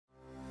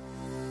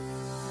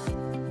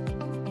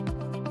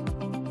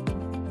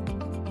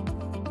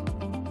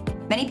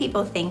Many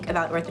people think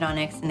about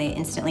orthodontics and they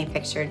instantly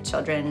picture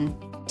children,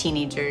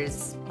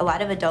 teenagers. A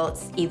lot of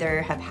adults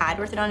either have had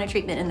orthodontic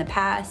treatment in the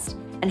past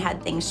and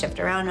had things shift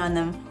around on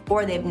them,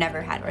 or they've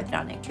never had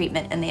orthodontic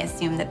treatment and they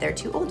assume that they're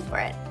too old for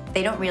it.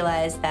 They don't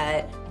realize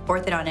that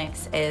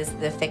orthodontics is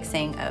the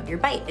fixing of your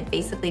bite. It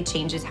basically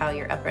changes how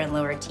your upper and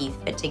lower teeth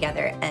fit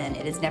together, and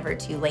it is never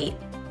too late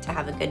to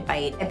have a good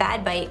bite. A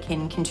bad bite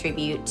can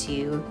contribute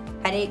to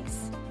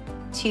headaches,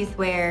 tooth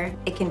wear.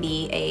 It can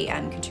be a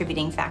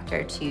contributing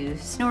factor to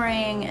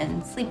snoring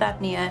and sleep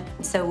apnea.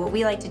 So what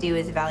we like to do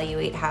is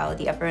evaluate how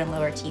the upper and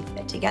lower teeth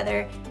fit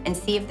together and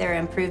see if there are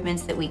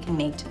improvements that we can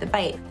make to the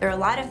bite. There are a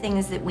lot of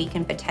things that we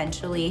can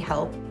potentially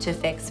help to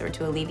fix or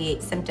to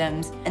alleviate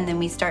symptoms, and then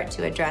we start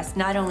to address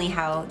not only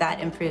how that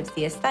improves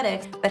the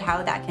aesthetic, but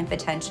how that can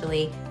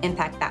potentially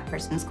impact that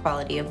person's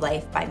quality of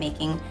life by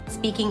making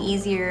speaking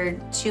easier,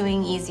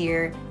 chewing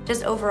easier,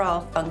 just overall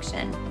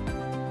function.